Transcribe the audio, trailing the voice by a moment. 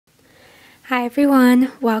Hi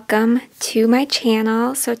everyone, welcome to my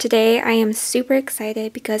channel. So today I am super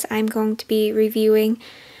excited because I'm going to be reviewing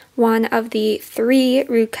one of the 3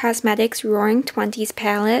 Rude Cosmetics Roaring 20's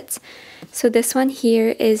palettes. So this one here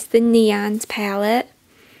is the Neons palette.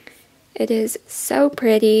 It is so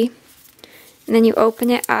pretty. And then you open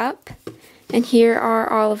it up and here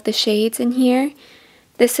are all of the shades in here.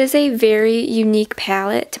 This is a very unique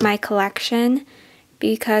palette to my collection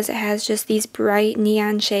because it has just these bright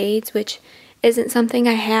neon shades, which isn't something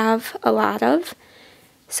I have a lot of.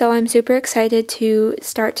 So I'm super excited to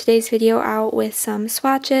start today's video out with some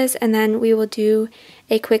swatches, and then we will do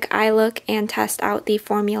a quick eye look and test out the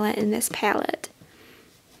formula in this palette.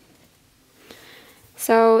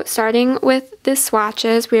 So starting with the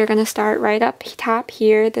swatches, we are going to start right up top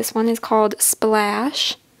here. This one is called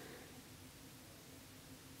Splash.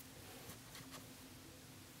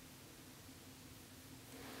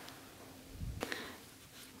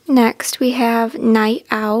 Next we have Night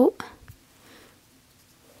Out.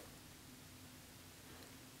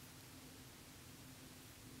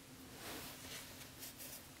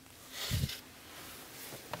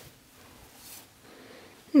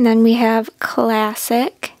 And then we have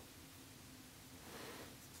Classic.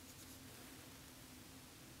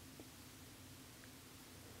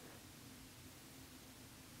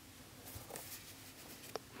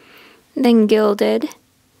 And then Gilded.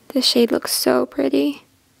 This shade looks so pretty.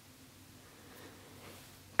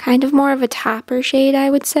 Kind of more of a topper shade, I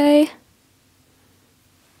would say,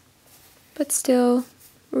 but still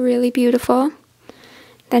really beautiful.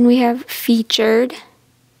 Then we have Featured.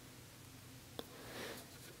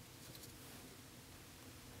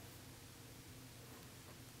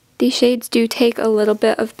 These shades do take a little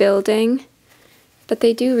bit of building, but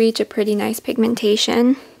they do reach a pretty nice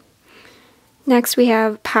pigmentation. Next we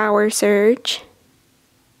have Power Surge.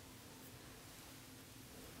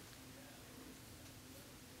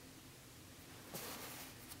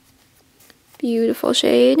 Beautiful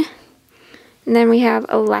shade. And then we have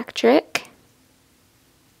Electric.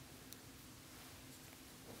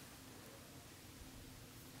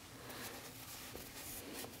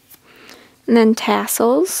 And then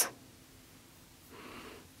Tassels.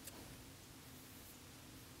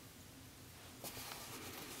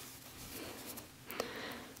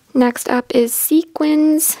 Next up is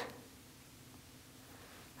Sequins.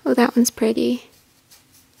 Oh, that one's pretty.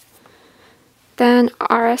 Then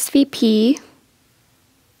RSVP.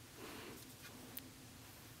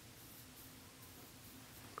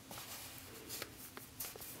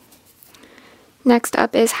 Next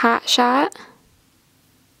up is Hot Shot.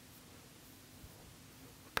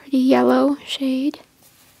 Pretty yellow shade.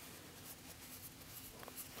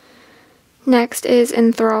 Next is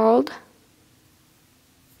Enthralled.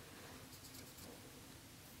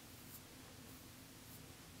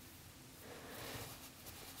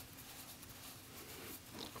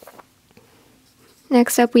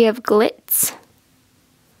 Next up we have Glitz.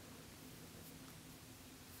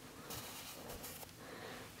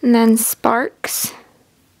 And then Sparks.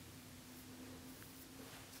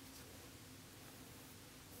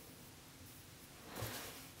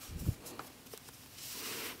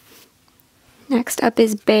 Next up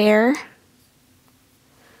is Bear.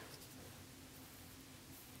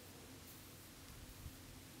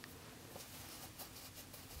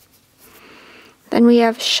 Then we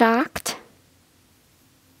have Shocked.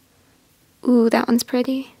 Ooh, that one's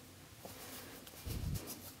pretty.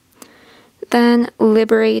 Then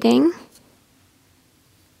Liberating.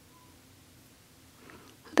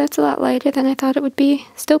 That's a lot lighter than I thought it would be.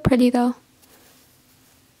 Still pretty though.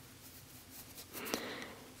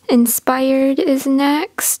 Inspired is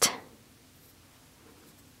next.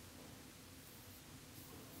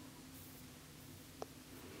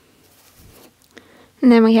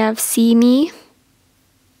 And then we have See Me.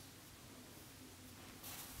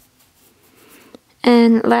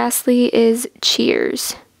 And lastly is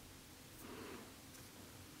Cheers.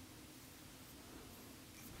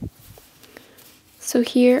 So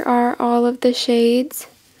here are all of the shades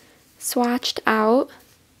swatched out.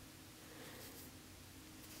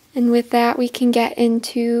 And with that, we can get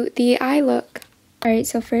into the eye look. Alright,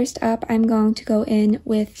 so first up, I'm going to go in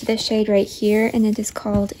with this shade right here, and it is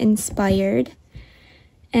called Inspired.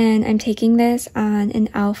 And I'm taking this on an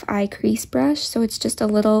e.l.f. eye crease brush, so it's just a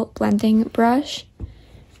little blending brush.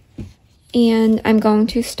 And I'm going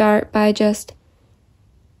to start by just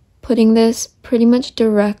putting this pretty much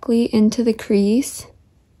directly into the crease.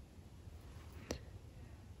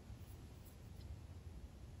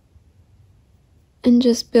 And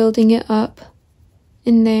just building it up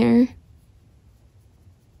in there.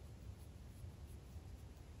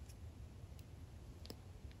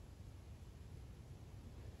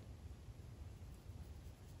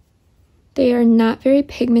 They are not very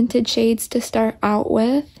pigmented shades to start out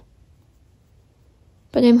with,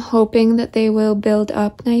 but I'm hoping that they will build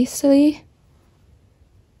up nicely.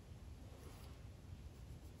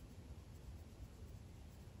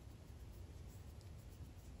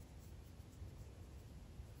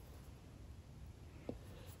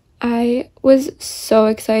 I was so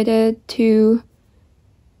excited to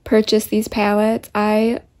purchase these palettes.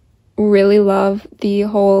 I really love the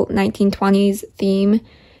whole 1920s theme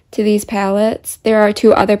to these palettes. There are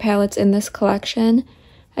 2 other palettes in this collection,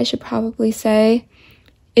 I should probably say.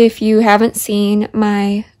 If you haven't seen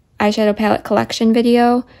my Eyeshadow Palette Collection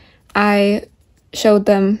video, I showed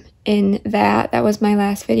them in that. That was my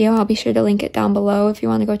last video. I'll be sure to link it down below if you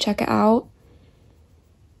want to go check it out.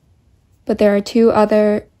 But there are 2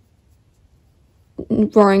 other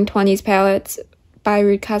Roaring 20s palettes by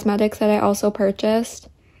Rude Cosmetics that I also purchased.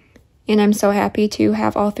 And I'm so happy to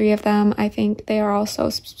have all 3 of them. I think they are all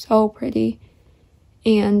so pretty.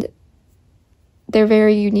 And they're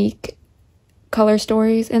very unique color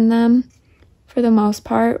stories in them for the most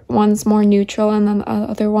part. One's more neutral and then the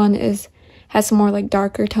other one has some more like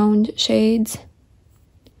darker toned shades.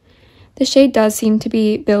 The shade does seem to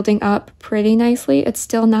be building up pretty nicely. It's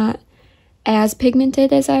still not as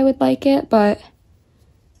pigmented as I would like it, but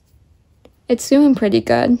it's doing pretty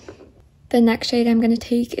good. The next shade I'm going to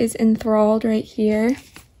take is Enthralled right here.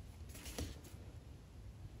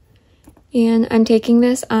 And I'm taking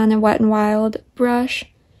this on a Wet n Wild brush.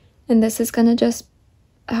 And this is going to just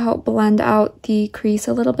help blend out the crease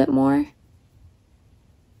a little bit more.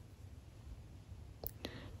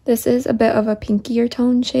 This is a bit of a pinkier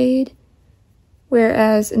tone shade,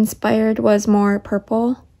 whereas Inspired was more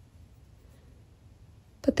purple.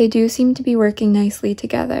 But they do seem to be working nicely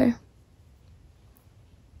together.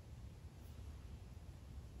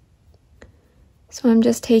 So I'm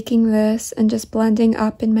just taking this and just blending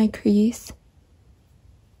up in my crease.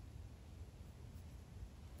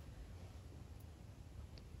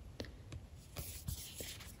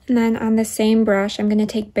 And then on the same brush, I'm going to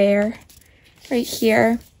take Bare right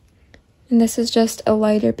here. And this is just a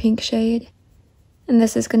lighter pink shade. And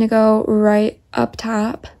this is going to go right up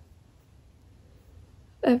top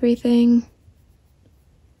of everything.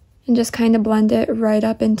 And just kind of blend it right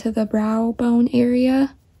up into the brow bone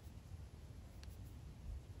area.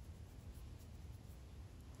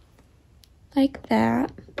 Like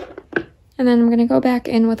that. And then I'm going to go back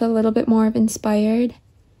in with a little bit more of Inspired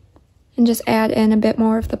and just add in a bit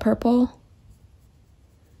more of the purple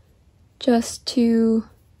just to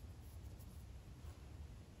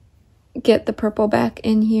get the purple back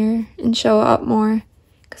in here and show up more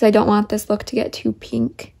because I don't want this look to get too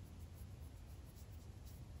pink.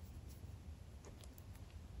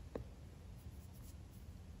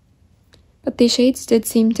 But these shades did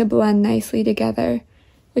seem to blend nicely together,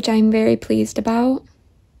 which I'm very pleased about.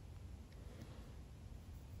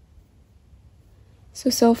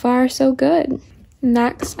 So far, so good.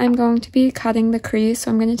 Next, I'm going to be cutting the crease, so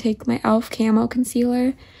I'm going to take my e.l.f. Camo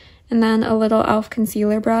Concealer and then a little e.l.f.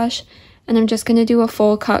 concealer brush, and I'm just going to do a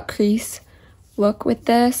full cut crease look with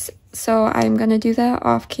this. So I'm going to do that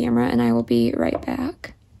off camera, and I will be right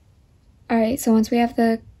back. Alright, so once we have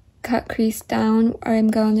the cut crease down, I'm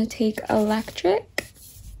going to take Electric.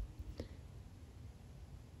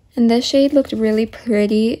 And this shade looked really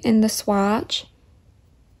pretty in the swatch.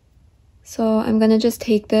 So I'm going to just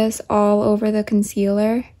take this all over the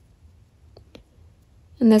concealer.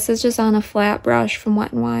 And this is just on a flat brush from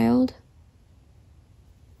Wet n Wild.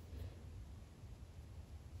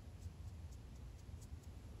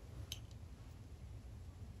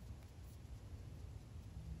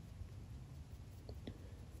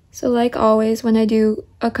 So like always, when I do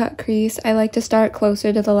a cut crease, I like to start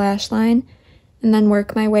closer to the lash line and then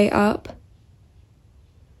work my way up.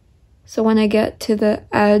 So when I get to the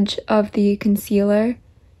edge of the concealer,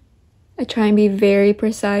 I try and be very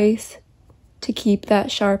precise to keep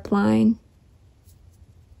that sharp line.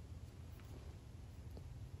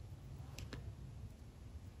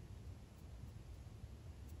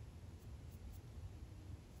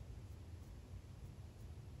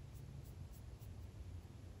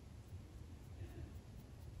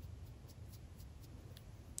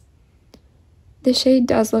 The shade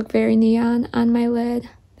does look very neon on my lid.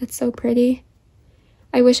 That's so pretty.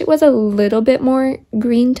 I wish it was a little bit more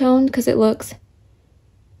green toned because it looks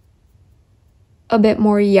a bit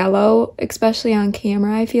more yellow, especially on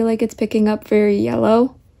camera. I feel like it's picking up very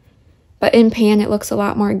yellow, but in pan it looks a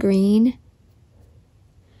lot more green.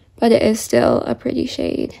 But it is still a pretty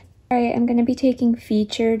shade. Alright, I'm going to be taking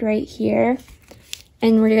Featured right here,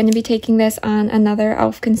 and we're going to be taking this on another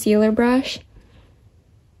e.l.f. concealer brush.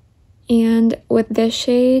 And with this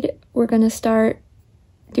shade, we're gonna start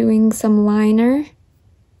doing some liner.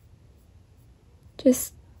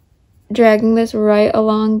 Just dragging this right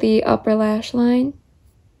along the upper lash line.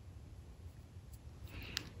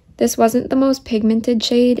 This wasn't the most pigmented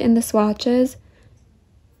shade in the swatches,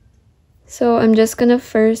 so I'm just gonna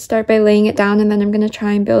first start by laying it down, and then I'm gonna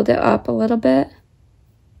try and build it up a little bit.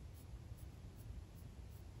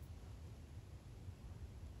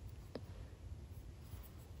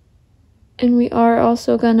 And we are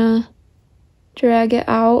also gonna drag it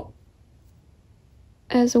out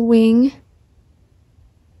as a wing.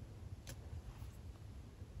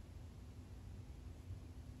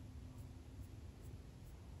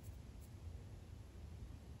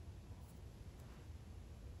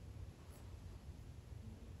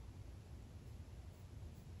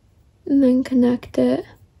 And then connect it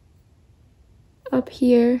up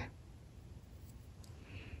here.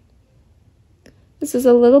 This is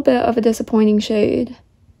a little bit of a disappointing shade,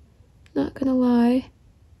 not gonna lie.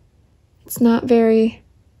 It's not very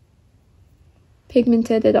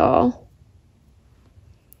pigmented at all.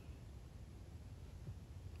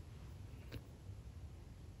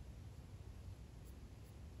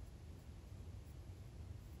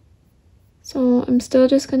 So I'm still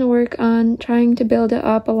just gonna work on trying to build it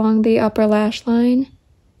up along the upper lash line,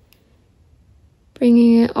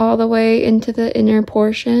 bringing it all the way into the inner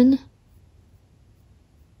portion.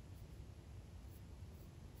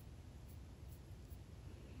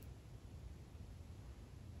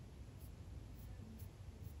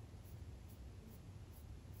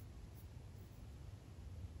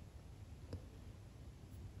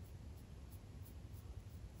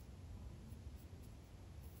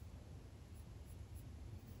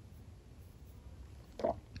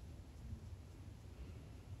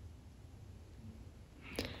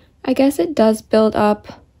 I guess it does build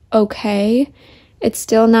up okay. It's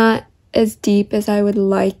still not as deep as I would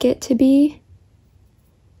like it to be.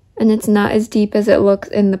 And it's not as deep as it looks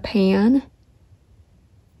in the pan.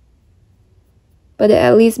 But it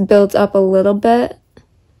at least builds up a little bit.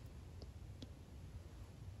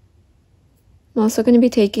 I'm also going to be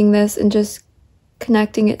taking this and just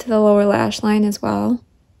connecting it to the lower lash line as well.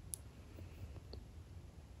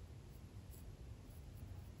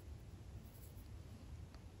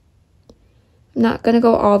 I'm not going to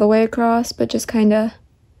go all the way across, but just kind of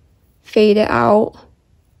fade it out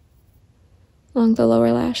along the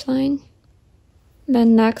lower lash line.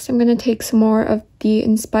 Then next I'm going to take some more of the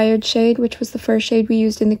Inspired shade, which was the first shade we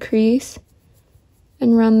used in the crease,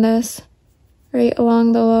 and run this right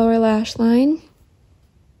along the lower lash line.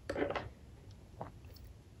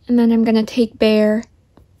 And then I'm going to take Bare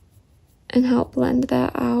and help blend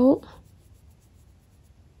that out.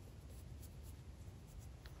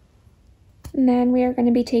 And then we are going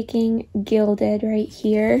to be taking Gilded right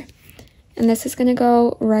here. And this is going to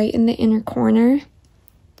go right in the inner corner.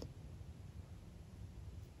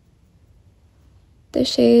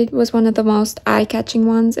 This shade was one of the most eye-catching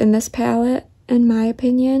ones in this palette, in my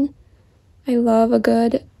opinion. I love a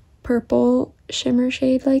good purple shimmer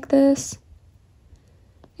shade like this.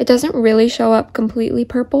 It doesn't really show up completely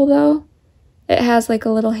purple though. It has like a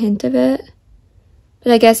little hint of it.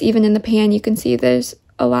 But I guess even in the pan you can see there's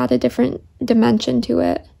a lot of different dimension to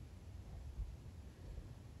it.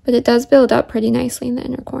 But it does build up pretty nicely in the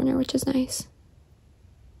inner corner, which is nice.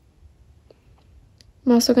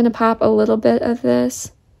 I'm also going to pop a little bit of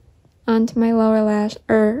this onto my lower lash,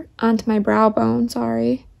 or onto my brow bone,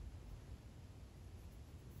 sorry.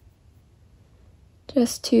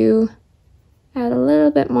 Just to add a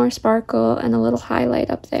little bit more sparkle and a little highlight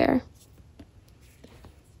up there.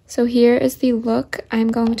 So here is the look. I'm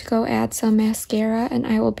going to go add some mascara and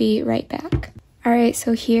I will be right back. Alright,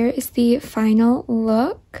 so here is the final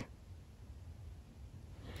look.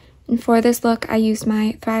 And for this look, I used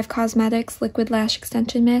my Thrive Cosmetics Liquid Lash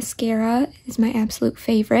Extension Mascara. It is my absolute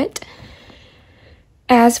favorite.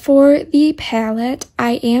 As for the palette,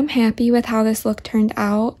 I am happy with how this look turned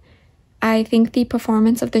out. I think the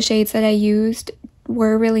performance of the shades that I used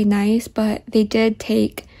were really nice, but they did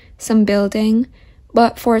take some building.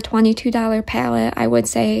 But for a $22 palette, I would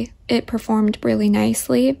say it performed really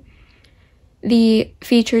nicely. The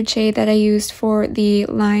featured shade that I used for the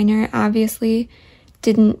liner obviously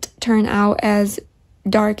didn't turn out as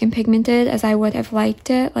dark and pigmented as I would have liked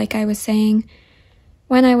it, like I was saying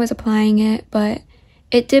when I was applying it, but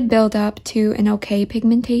it did build up to an okay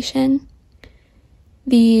pigmentation.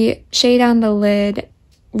 The shade on the lid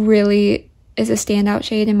really is a standout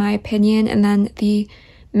shade in my opinion, and then the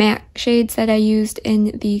matte shades that I used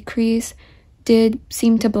in the crease did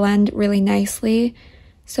seem to blend really nicely,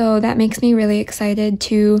 so that makes me really excited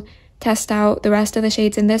to test out the rest of the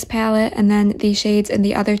shades in this palette and then the shades in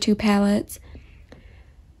the other two palettes.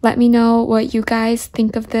 Let me know what you guys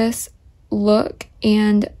think of this look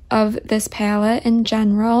and of this palette in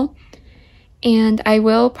general. And I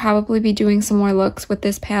will probably be doing some more looks with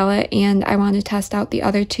this palette, and I want to test out the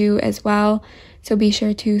other two as well. So be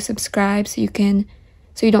sure to subscribe so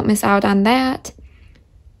you don't miss out on that.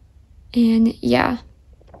 And yeah,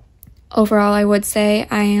 overall I would say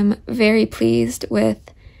I am very pleased with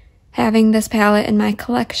having this palette in my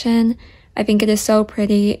collection. I think it is so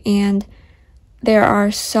pretty, and there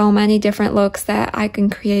are so many different looks that I can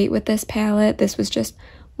create with this palette. This was just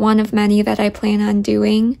one of many that I plan on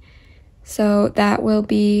doing. So that will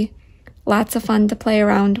be lots of fun to play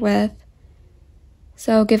around with.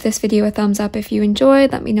 So give this video a thumbs up if you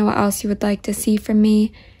enjoyed. Let me know what else you would like to see from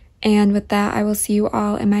me. And with that, I will see you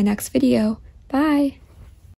all in my next video. Bye!